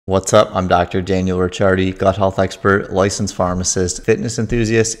What's up? I'm Dr. Daniel Ricciardi, gut health expert, licensed pharmacist, fitness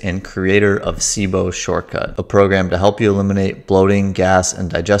enthusiast, and creator of SIBO Shortcut, a program to help you eliminate bloating, gas, and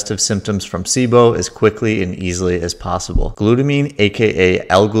digestive symptoms from SIBO as quickly and easily as possible. Glutamine, aka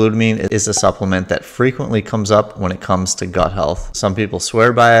L Glutamine, is a supplement that frequently comes up when it comes to gut health. Some people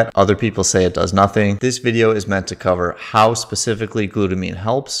swear by it, other people say it does nothing. This video is meant to cover how specifically glutamine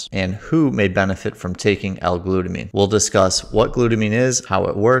helps and who may benefit from taking L Glutamine. We'll discuss what glutamine is, how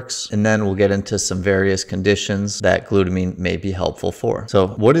it works, and then we'll get into some various conditions that glutamine may be helpful for. So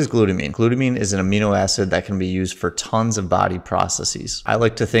what is glutamine? Glutamine is an amino acid that can be used for tons of body processes. I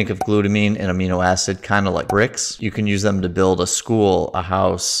like to think of glutamine and amino acid kind of like bricks. You can use them to build a school, a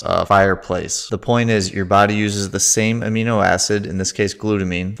house, a fireplace. The point is your body uses the same amino acid, in this case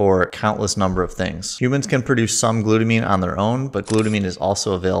glutamine, for a countless number of things. Humans can produce some glutamine on their own, but glutamine is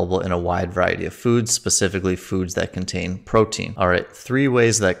also available in a wide variety of foods, specifically foods that contain protein. All right, 3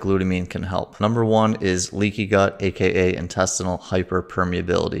 ways that glutamine can help. Number 1 is leaky gut, aka intestinal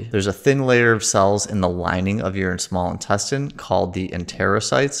hyperpermeability. There's a thin layer of cells in the lining of your small intestine called the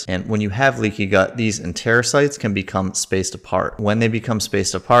enterocytes, and when you have leaky gut, these enterocytes can become spaced apart. When they become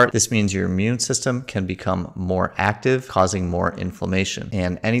spaced apart, this means your immune system can become more active, causing more inflammation.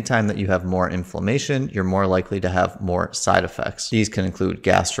 And anytime that you have more inflammation, you're more likely to have more side effects. These can include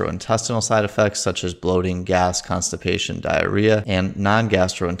gastrointestinal side effects such as bloating, gas, constipation, diarrhea, and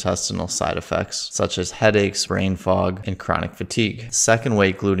non-gastrointestinal side effects such as headaches, brain fog, and chronic fatigue. The second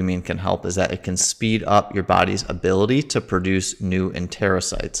way glutamine can help is that it can speed up your body's ability to produce new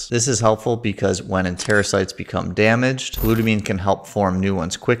enterocytes. This is helpful because when enterocytes become damaged, glutamine can help form new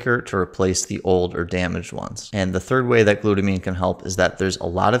ones quicker to replace the old or damaged ones. And the third way that glutamine can help is that there's a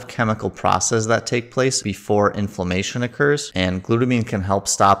lot of chemical processes that take place before inflammation occurs, and glutamine can help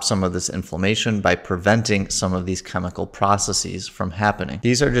stop some of this inflammation by preventing some of these chemical processes from happening.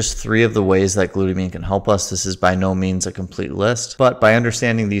 These are just 3 of the ways that glutamine can help us. This is by no means a complete list, but by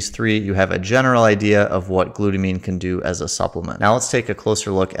understanding these 3, you have a general idea of what glutamine can do as a supplement. Now let's take a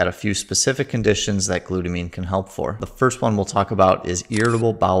closer look at a few specific conditions that glutamine can help for. The first one we'll talk about is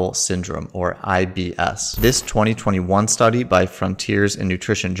irritable bowel syndrome, or IBS. This 2021 study by Frontiers in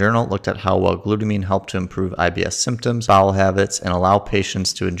Nutrition Journal looked at how well glutamine helped to improve IBS symptoms, bowel habits, and allow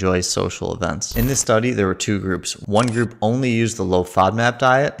patients to enjoy social events. In this study, there were 2 groups. One group only used the low FODMAP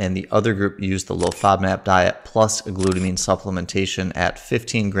diet, and the other group used the low FODMAP diet plus a glutamine supplementation at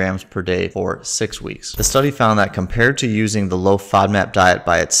 15 grams per day for 6 weeks. The study found that compared to using the low FODMAP diet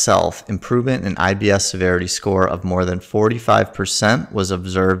by itself, improvement in IBS severity score of more than 45% was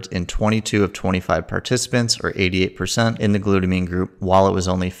observed in 22 of 25 participants, or 88% in the glutamine group, while it was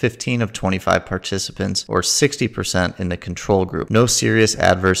only 15 of 25 participants, or 60% in the control group. No serious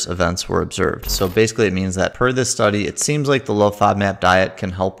adverse events were observed. So basically it means that per this study, it seems like the low FODMAP diet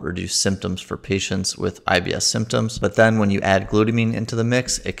can help reduce symptoms for patients with IBS symptoms, but then when you add glutamine into the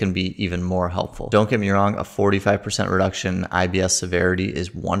mix, it can be even more helpful. Don't get me wrong, a 45% reduction in IBS severity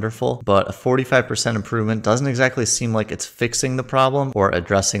is wonderful, but a 45% improvement doesn't exactly seem like it's fixing the problem or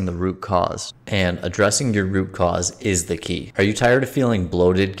addressing the root cause. And addressing your root cause is the key. Are you tired of feeling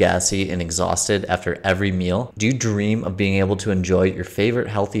bloated, gassy, and exhausted after every meal? Do you dream of being able to enjoy your favorite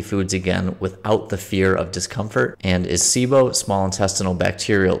healthy foods again without the fear of discomfort? And is SIBO, small intestinal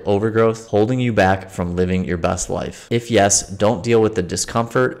bacterial overgrowth, holding you back from living your best life? If yes, don't deal with the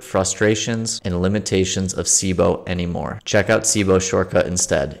discomfort, frustrations, and limitations of SIBO anymore. Check out SIBO Shortcut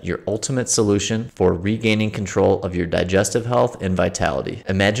instead, your ultimate solution for regaining control of your digestive health and vitality.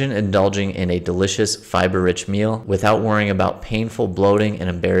 Imagine indulging in a delicious, fiber-rich meal without worrying about painful bloating and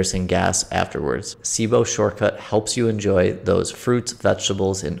embarrassing gas afterwards. SIBO Shortcut helps you enjoy those fruits,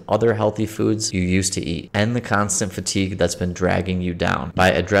 vegetables, and other healthy foods you used to eat. End the constant fatigue that's been dragging you down. By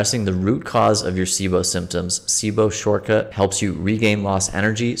addressing the root cause of your SIBO symptoms, SIBO Shortcut helps you regain lost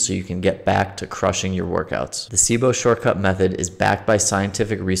energy so you can get back to crushing your workouts. The SIBO Shortcut method is backed by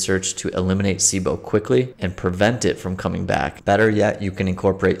scientific research to eliminate SIBO quickly and prevent it from coming back. Better yet, you can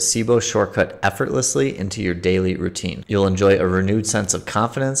incorporate SIBO Shortcut effortlessly into your daily routine. You'll enjoy a renewed sense of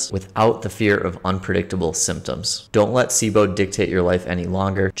confidence without the fear of unpredictable symptoms. Don't let SIBO dictate your life any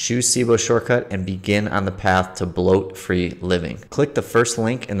longer. Choose SIBO Shortcut and begin on the path to bloat-free living. Click the first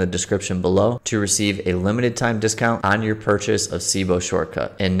link in the description below to receive a limited time discount on your purchase of SIBO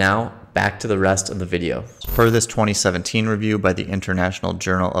Shortcut. And now, back to the rest of the video. Per this 2017 review by the International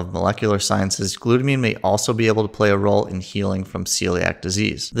Journal of Molecular Sciences, glutamine may also be able to play a role in healing from celiac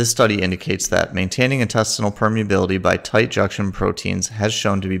disease. This study indicates that maintaining intestinal permeability by tight junction proteins has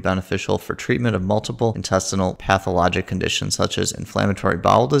shown to be beneficial for treatment of multiple intestinal pathologic conditions such as inflammatory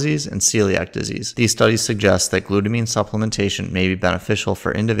bowel disease and celiac disease. These studies suggest that glutamine supplementation may be beneficial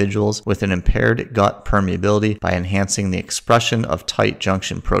for individuals with an impaired gut permeability by enhancing the expression of tight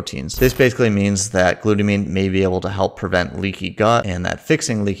junction proteins. This basically means that glutamine may be able to help prevent leaky gut, and that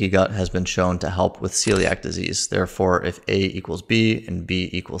fixing leaky gut has been shown to help with celiac disease. Therefore, if A equals B and B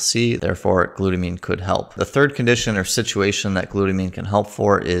equals C, therefore glutamine could help. The third condition or situation that glutamine can help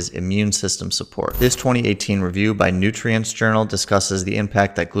for is immune system support. This 2018 review by Nutrients Journal discusses the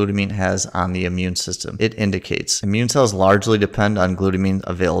impact that glutamine has on the immune system. It indicates immune cells largely depend on glutamine's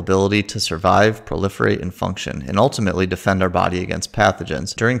availability to survive, proliferate, and function, and ultimately defend our body against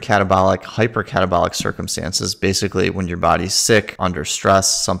pathogens. During catabolic, hypercatabolic circumstances, basically when your body's sick, under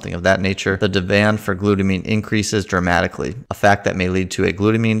stress, something of that nature, the demand for glutamine increases dramatically, a fact that may lead to a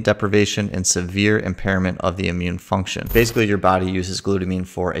glutamine deprivation and severe impairment of the immune function. Basically, your body uses glutamine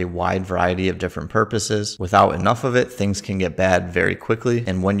for a wide variety of different purposes. Without enough of it, things can get bad very quickly,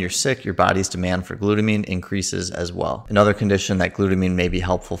 and when you're sick, your body's demand for glutamine increases as well. Another condition that glutamine may be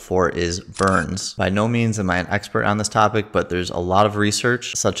helpful for is burns. By no means am I an expert on this topic, but there's a lot of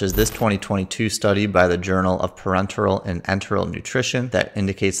research, such as this 2022 study by the Journal of Parenteral and Enteral Nutrition, that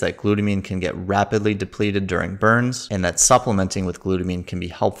indicates that glutamine can get rapidly depleted during burns, and that supplementing with glutamine can be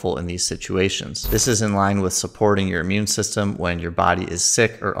helpful in these situations. This is in line with supporting your immune system when your body is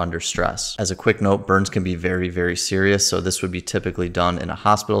sick or under stress. As a quick note, burns can be very, very serious, so this would be typically done in a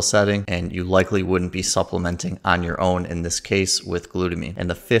hospital setting, and you likely wouldn't be supplementing on your own in this case with glutamine. And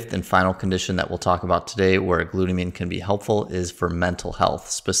the fifth and final condition that we'll talk about today where glutamine can be helpful is for mental health,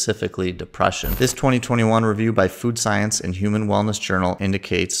 specifically depression. This 2021 review by Food Science and Human Wellness Journal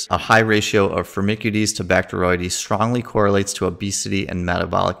indicates a high ratio of Firmicutes to Bacteroides strongly correlates to obesity and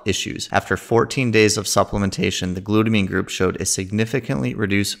metabolic issues. After 14 days of supplementation, the glutamine group showed a significantly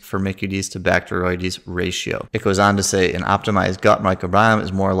reduced Firmicutes to Bacteroides ratio. It goes on to say an optimized gut microbiome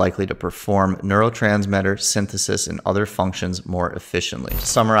is more likely to perform neurotransmitter synthesis and other functions more efficiently. To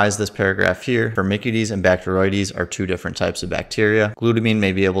summarize this paragraph here, Firmicutes and Bacteroides are two different types of bacteria. Glutamine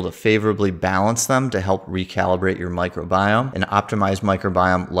may be able to favorably balance them to help recalibrate your microbiome. An optimized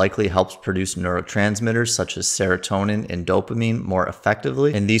microbiome likely helps produce neurotransmitters such as serotonin and dopamine more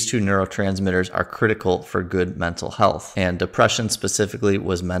effectively, and these two neurotransmitters are critical for good mental health. And depression specifically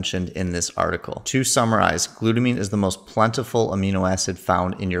was mentioned in this article. To summarize, glutamine is the most plentiful amino acid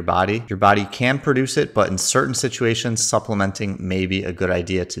found in your body. Your body can produce it, but in certain situations, supplementing may be a good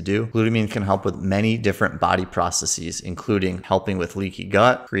idea to do. Glutamine can help with many different body processes, including helping with leaky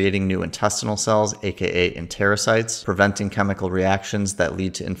gut, creating new intestinal cells, aka enterocytes, preventing chemical reactions that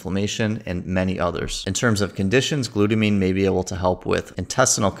lead to inflammation, and many others. In terms of conditions, glutamine may be able to help with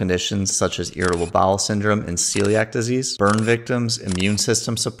intestinal conditions such as irritable bowel syndrome and celiac disease, burn victims, immune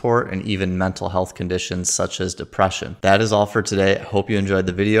system support, and even mental health conditions such as depression. That is all for today. I hope you enjoyed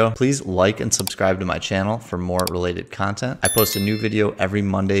the video. Please like and subscribe to my channel for more related content. I post a new video every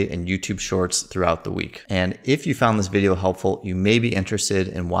Monday and YouTube Shorts throughout the week. And if you found this video helpful, you may be interested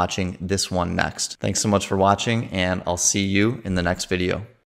in watching this one next. Thanks so much for watching, and I'll see you in the next video.